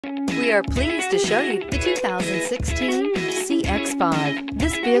We are pleased to show you the 2016 CX-5.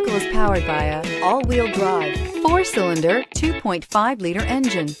 This vehicle is powered by a all-wheel drive, 4-cylinder, 2.5-liter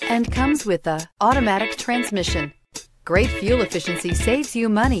engine and comes with a automatic transmission. Great fuel efficiency saves you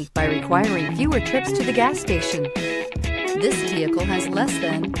money by requiring fewer trips to the gas station. This vehicle has less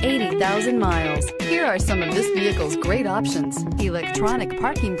than 80,000 miles. Here are some of this vehicle's great options: electronic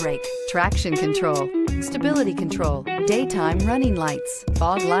parking brake, traction control, stability control, daytime running lights,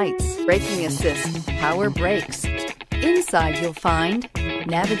 fog lights, braking assist, power brakes. Inside you'll find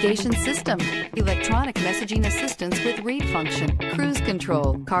navigation system, electronic messaging assistance with read function, cruise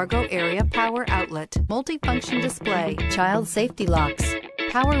control, cargo area power outlet, multifunction display, child safety locks,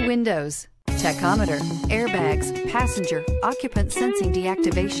 power windows, tachometer, airbags, passenger, occupant sensing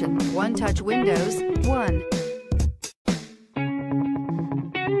deactivation, one-touch windows, one.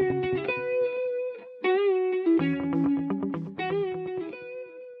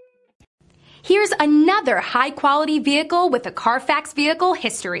 Here's another high-quality vehicle with a Carfax Vehicle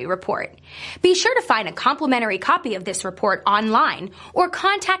History Report. Be sure to find a complimentary copy of this report online or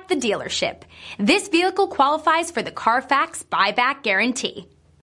contact the dealership. This vehicle qualifies for the Carfax Buyback Guarantee.